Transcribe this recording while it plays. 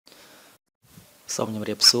សូមជម្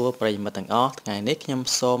រាបសួរប្រិយមិត្តទាំងអស់ថ្ងៃនេះខ្ញុំ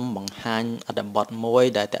សូមបង្ហាញអត្ថបទមួយ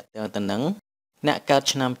ដែលតកតងទៅនឹងអ្នកកើត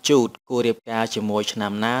ឆ្នាំជូតគួររៀបការជាមួយឆ្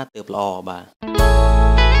នាំណាទើបល្អបាទអ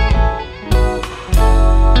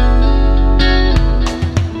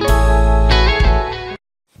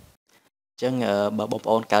ញ្ចឹងបើបងប្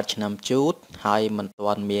អូនកើតឆ្នាំជូតហើយមិន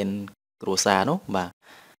ទាន់មានគ្រួសារនោះបាទ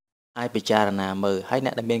អាចពិចារណាមើលហើយអ្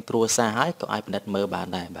នកដែលមានគ្រួសារហើយក៏អាចពិនិត្យមើលបាន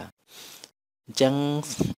ដែរបាទអញ្ចឹង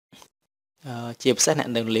ជាពិសេសអ្នក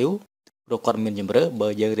នៅលាវព្រោះគាត់មានជំរឿបើ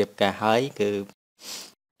យើងរៀបការហើយគឺ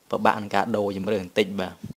ពិបាកក្នុងការដូរជំរឿបន្តិចបា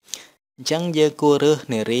ទអញ្ចឹងយើងគួររើស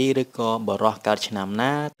នារីឬក៏បរិះកើតឆ្នាំ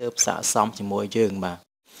ណាទើបស័ក្តិសមជាមួយយើងបា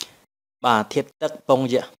ទធាតុទឹកព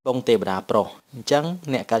ងទេវតាប្រុសអញ្ចឹង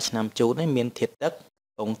អ្នកកើតឆ្នាំជូតនេះមានធាតុទឹក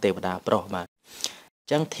ពងទេវតាប្រុសបាទអ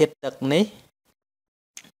ញ្ចឹងធាតុទឹកនេះ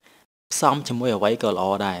ផ្សំជាមួយអ្វីក៏ល្អ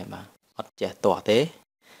ដែរបាទអត់ចេះទាស់ទេ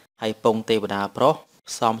ហើយពងទេវតាប្រុស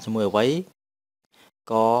ផ្សំជាមួយអ្វី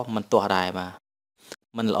ក៏មិនទាស់ដែរបាទ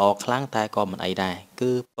មិនល្អខ្លាំងតែក៏មិនអីដែរ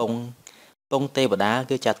គឺពងទេវតា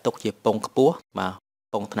គឺចាត់ទុកជាពងខ្ពស់បាទ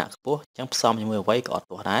ពងថ្នាក់ខ្ពស់អញ្ចឹងផ្សំជាមួយអ្វីក៏អត់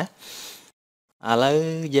ទាស់ដែរឥឡូវ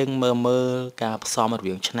យើងមើលការផ្សំរ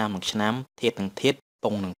វាងឆ្នាំនិងឆ្នាំធាតុនឹងធាតុព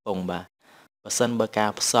ងនឹងពងបាទបើសិនបើការ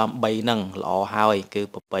ផ្សំ3នឹងល្អហើយគឺ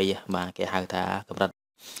ប្រពៃបាទគេហៅថាកម្រិត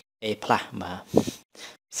A+ បាទ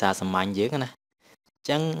ភាសាសាមញ្ញយើងណាអញ្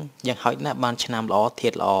ចឹងយ៉ាងហោចណាស់បានឆ្នាំល្អធា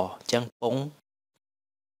តុល្អអញ្ចឹងពង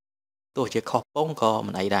ទោះជាខុសពងក៏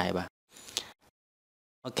មិនអីដែរបាទ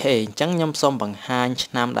អូខេអញ្ចឹងខ្ញុំសូមបង្ហាញ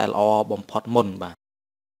ឆ្នាំដែលល្អបំផុតមុនបាទ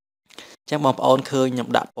អញ្ចឹងបងប្អូនឃើញខ្ញុំ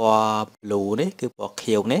ដាក់ពណ៌ blue នេះគឺពណ៌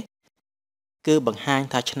ខៀវនេះគឺបង្ហាញ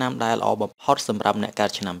ថាឆ្នាំដែលល្អបំផុតសម្រាប់អ្នកកើត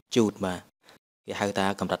ឆ្នាំជូតបាទគេហៅថា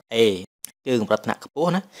កម្រិត A គឺកម្រិតថ្នាក់ខ្ពស់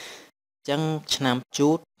ណាអញ្ចឹងឆ្នាំជូ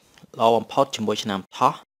តល្អបំផុតជាមួយឆ្នាំ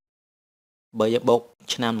ថោះបើយើងបូក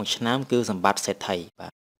ឆ្នាំមួយឆ្នាំគឺសម្បត្តិសេដ្ឋីបា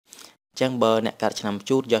ទអញ្ចឹងបើអ្នកកើតឆ្នាំ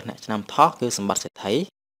ជូតយកអ្នកឆ្នាំថោះគឺសម្បត្តិសេដ្ឋី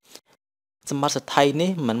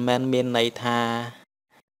នេះមិនមែនមានន័យថា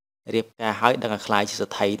រៀបការហើយដឹងឲ្យខ្លាយជាសេ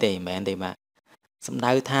ដ្ឋីទេមិនមែនទេបាទសំ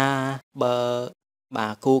ដៅថាបើបា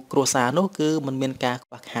ទគូគ្រួសារនោះគឺមិនមានការខ្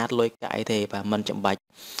វះខាតលុយកាក់អីទេបាទមិនចាំបាច់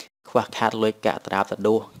ខ្វះខាតលុយកាក់ត្រាបត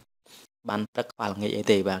ដួសបានទឹកខ្វះល្ងាចអី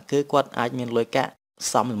ទេបាទគឺគាត់អាចមានលុយកាក់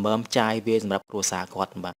សមល្មមចាយវាសម្រាប់គ្រួសារគា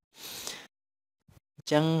ត់បាទអ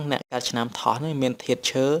ញ្ចឹងអ្នកកើតឆ្នាំថោះនេះមានធាតុ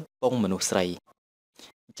ឈើពងមនុស្សស្រី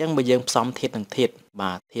អញ្ចឹងបើយើងផ្សំធាតុនឹងធាតុ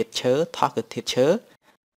បាទធាតុឈើថោះគឺធាតុឈើ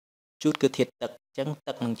ជូតគឺធាតុទឹកអញ្ចឹង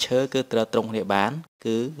ទឹកនិងឈើគឺត្រូវត្រង់គ្នាបាន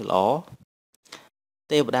គឺល្អ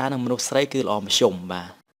ទេវតានិងមនុស្សស្រីគឺល្អមធ្យមបា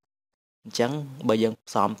ទអញ្ចឹងបើយើង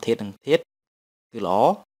ផ្សំធាតុនឹងធាតុគឺល្អ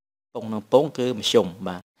ពងនឹងពងគឺមធ្យម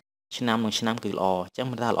បាទឆ្នាំនឹងឆ្នាំគឺល្អអញ្ចឹង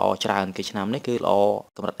មិនថាល្អច្រើនគឺឆ្នាំនេះគឺល្អ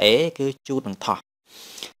កម្រិត A គឺជូតនឹងថោះ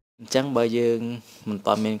អញ្ចឹងបើយើងមិនត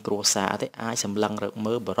មានគ្រួសារទេអាចសម្លឹងរក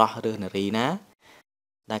មើលបរោះឬនារីណា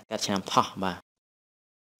ដែលកាត់ឆ្នាំថោះបាទ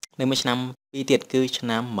នៅមួយឆ្នាំ2ទៀតគឺឆ្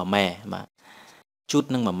នាំមមែបាទជូត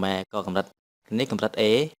នឹងមមែក៏កម្រិតនេះកម្រិត A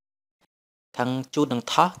ខាងជូតនឹង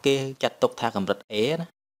ថោះគេចាត់ទុកថាកម្រិត A ណា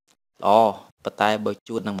ល្អប៉ុន្តែបើ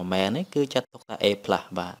ជូតនឹងមមែនេះគឺចាត់ទុកថា A+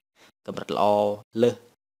 បាទកម្រិតល្អលើស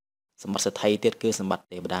សម្បត្តិសេដ្ឋីទៀតគឺសម្បត្តិ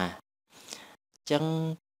ទេវតាអញ្ចឹង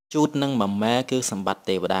ជូតនឹងមមែគឺសម្បត្តិ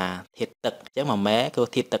ទេវតាធាតុទឹកអញ្ចឹងមមែគឺ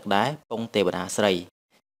ធាតុទឹកដែរពងទេវតាស្រី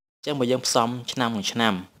អញ្ចឹងបើយើងផ្សំឆ្នាំនឹងឆ្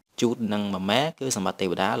នាំជូតនឹងមមែគឺសម្បត្តិទេ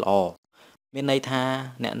វតាល្អមានន័យថា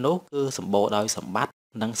អ្នកនោះគឺសម្បូរដោយសម្បត្តិ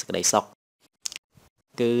និងសេចក្តីសុខ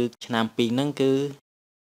គឺឆ្នាំ2ហ្នឹងគឺ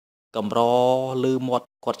កម្រលឺមាត់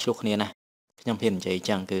គាត់ឆ្លោះគ្នាណាខ្ញុំហ៊ាននិយាយ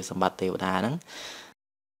ចឹងគឺសម្បត្តិទេវតាហ្នឹង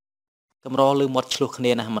កម្រលឺមាត់ឆ្លោះគ្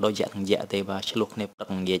នាណាមិនដូចយៈនឹងយៈទេបាទឆ្លោះគ្នាព្រឹក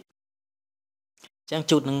ល្ងាចចឹង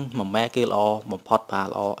ជូតនឹងមមែគឺល្អបំផុតបាទ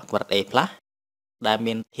ល្អកម្រិត A+ ដែល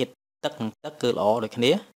មានធាតុទឹកនិងទឹកគឺល្អដូចគ្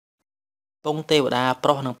នាពងទេវតាប្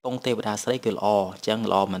រុសនិងពងទេវតាស្រីគឺល្អអញ្ចឹង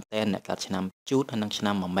ល្អមែនតើអ្នកកាត់ឆ្នាំជូតហើយនិងឆ្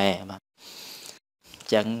នាំមមែបាទអ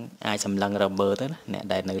ញ្ចឹងអាចសម្លឹងរមើទៅណាអ្នក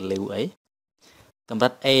ដែលនៅលីវអីកម្រិ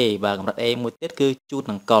ត A បាទកម្រិត A មួយទៀតគឺជូត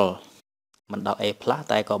នឹងកុលមិនដល់ A+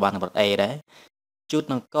 តែក៏បានកម្រិត A ដែរជូត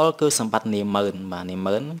នឹងកុលគឺសម្បត្តិនាម៉ឺនបាទនា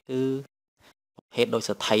ម៉ឺនគឺប្រភេទដូច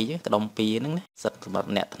សទ្ធិក្ដុំ2ហ្នឹងណាសិតសម្រាប់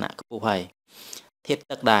អ្នកថ្នាក់ខ្ពស់ហើយធាតុ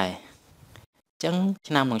ទឹកដែរអញ្ចឹង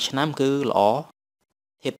ឆ្នាំនឹងឆ្នាំគឺល្អ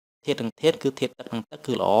ធាតុនឹងធាតុគឺធាតុទឹកនឹងទឹក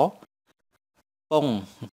គឺល្អ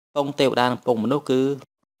ពងទេវតានិងពងមនុស្សគឺ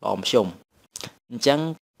ល្អមធ្យមអញ្ចឹង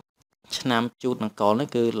ឆ្នាំជូតនឹងកុលនេះ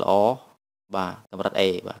គឺល្អបាទកម្រិត A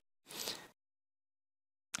បាទ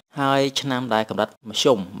ហើយឆ្នាំដែលកម្រិតមធ្យ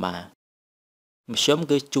មបាទមធ្យម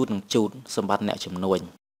គឺជូតនឹងជូតសម្បត្តិអ្នកជំនួញ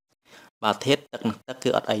បាទធាតុទឹកនឹងទឹកគឺ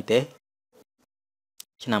អត់អីទេ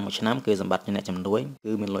ឆ្នាំមួយឆ្នាំគឺសម្បត្តិអ្នកជំនួញ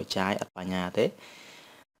គឺមានលុយចាយអត់បញ្ហាទេ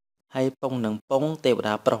ហើយពងនឹងពងទេវ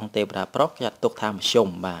តាប្រុសទេវតាប្រុសគេចាត់ទុកថាមធ្យម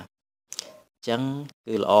បាទអញ្ចឹង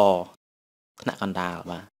គឺល្អថ្នាក់កណ្ដាល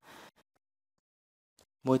បាទ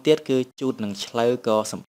មួយទៀតគឺជូតនឹងឆ្លៅក៏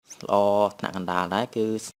ល្អថ្នាក់កណ្ដាលដែរគឺ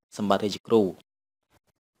សម្បត្តិរាជគ្រូ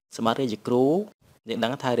សម្បត្តិរាជគ្រូយើងដឹ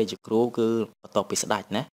ងថារាជគ្រូគឺបន្ទាប់ពីស្ដេច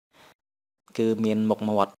ណាគឺមានមុខ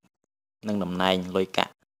មាត់និងតំណែងលុយកា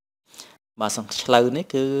ក់បាទសង្ឆ្លូវនេះ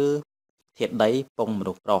គឺធាតុដីពងម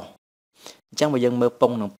នុស្សប្រុសអញ្ចឹងបើយើងមើលព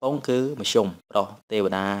ងនិងពងគឺមធ្យមប្រុសទេវ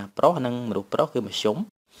តាប្រុសនិងមនុស្សប្រុសគឺមធ្យម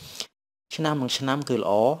ឆ្នាំនិងឆ្នាំគឺល្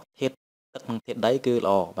អធាតុទឹកនិងធាតុដីគឺ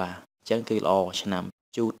ល្អបាទអញ្ចឹងគឺល្អឆ្នាំ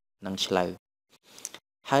ជូតនិងឆ្លូវ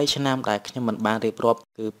ហើយឆ្នាំដែលខ្ញុំមិនបានរៀបរាប់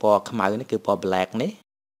គឺពណ៌ខ្មៅនេះគឺពណ៌ black នេះ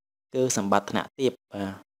គឺសម្បត្តិថ្នាក់ទាបបា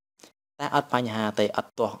ទតែអត់បញ្ហាទេអ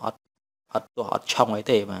ត់ទាស់អត់ឆុងអី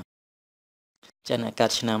ទេបាទចឹងអ្នកកា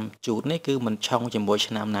ត់ឆ្នាំជូតនេះគឺមិនឆុងជាមួយ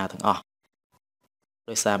ឆ្នាំណាទាំងអស់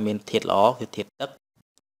ដោយសារមានធាតុល្អគឺធាតុទឹក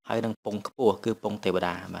ហើយនឹងពងខ្ពស់គឺពងទេវ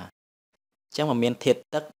តាបាទអញ្ចឹងបើមានធាតុ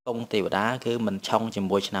ទឹកពងទេវតាគឺមិនឆុងជា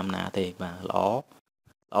មួយឆ្នាំណាទេបាទល្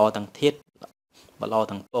អទាំងធាតុល្អ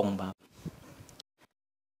ទាំងពងបាទ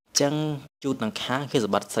អញ្ចឹងជូតនឹងខាងគឺស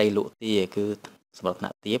ម្បត្តិស្រីលក់ទាគឺសម្បត្តិថ្នា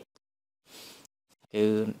ក់ទាបគឺ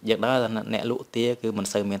យើងដឹងថាអ្នកលក់ទាគឺមិន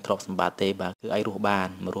សូវមានទ្រព្យសម្បត្តិទេបាទគឺឲ្យរស់បាន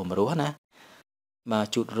មករស់ណាបាទ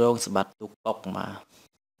ជូតរោងសម្បត្តិទូកប៉ុកបាទ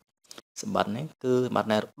សម្បត្តិនេះគឺសម្បត្តិ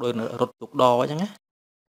ដែលដូចរត់ទូកដអញ្ចឹងណា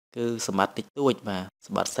គឺសម្បត្តិតិចតួចបាទស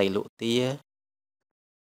ម្បត្តិស្រីលក់ទា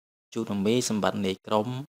ជូតមីសម្បត្តិនាយក្រុម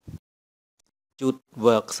ជូត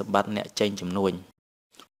work សម្បត្តិអ្នកចេញជំនួញ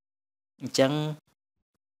អញ្ចឹង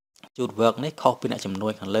ជូត work នេះខុសពីអ្នកជំនួ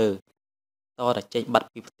ញខាងលើតតែចេញបាត់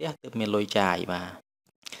ពីផ្ទះទើបមានលុយចាយបាទ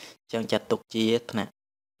អញ្ចឹងចាត់ទុកជាថ្នាក់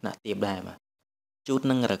ទាបដែរបាទជូត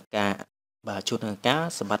នឹងរកាបាទជូតនឹងការ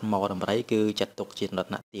សម្បត្តិម៉ដំរីគឺចាត់ទុកជាថ្នា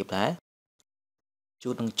ក់ទាបដែរជូ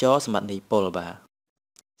តនឹងចសម្បត្តិនីពលបាទ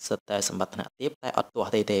សិតតែសម្បត្តិថ្នាក់ទាបតែអត់ទា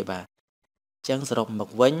ស់ទេបាទអញ្ចឹងសរុបមក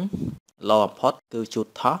វិញល្អបំផុតគឺជូត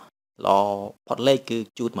ថោះល្អផុតលេខគឺ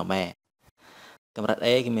ជូតមួយម៉ែកម្រិត A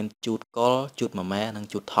គឺមានជូតកុលជូតមួយម៉ែនិង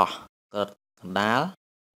ជូតថោះកម្រិតកណ្ដាល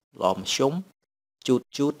ល្អមធ្យម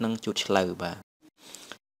ជូតនិងជូតឆ្លូវបាទ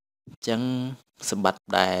អញ្ចឹងសម្បត្តិ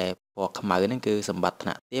ដែលពណ៌ខ្មៅហ្នឹងគឺសម្បត្តិថ្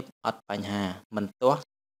នាក់ទាបអត់បញ្ហាមិនទាស់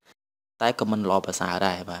តែក៏មិនល្អប្រសើរ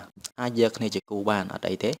ដែរបាទអាចយកគ្នាជាគូបានអត់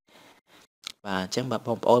អីទេបាទអញ្ចឹងបាទប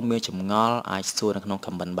ងប្អូនមានចម្ងល់អាចសួរនៅក្នុង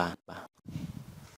comment បានបាទ